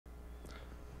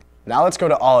Now let's go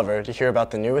to Oliver to hear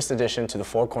about the newest addition to the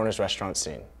Four Corners restaurant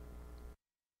scene.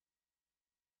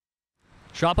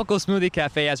 Tropical Smoothie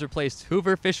Cafe has replaced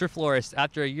Hoover Fisher Florist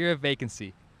after a year of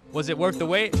vacancy. Was it worth the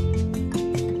wait?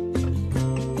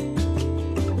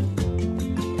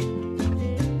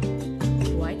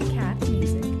 White cat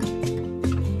music.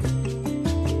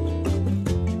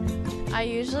 I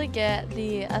usually get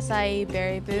the acai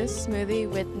berry boost smoothie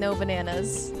with no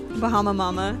bananas. Bahama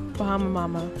Mama. Bahama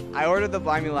Mama. I ordered the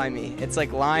Blimey Limey. It's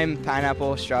like lime,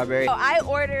 pineapple, strawberry. Oh, I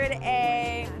ordered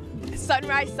a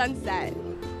sunrise sunset.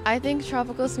 I think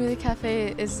Tropical Smoothie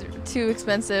Cafe is too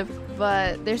expensive,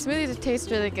 but their smoothies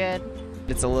taste really good.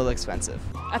 It's a little expensive.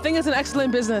 I think it's an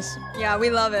excellent business. Yeah,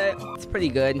 we love it. It's pretty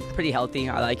good, pretty healthy.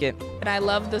 I like it. And I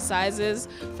love the sizes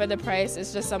for the price.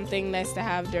 It's just something nice to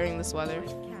have during this weather.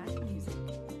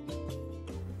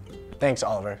 Thanks,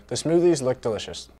 Oliver. The smoothies look delicious.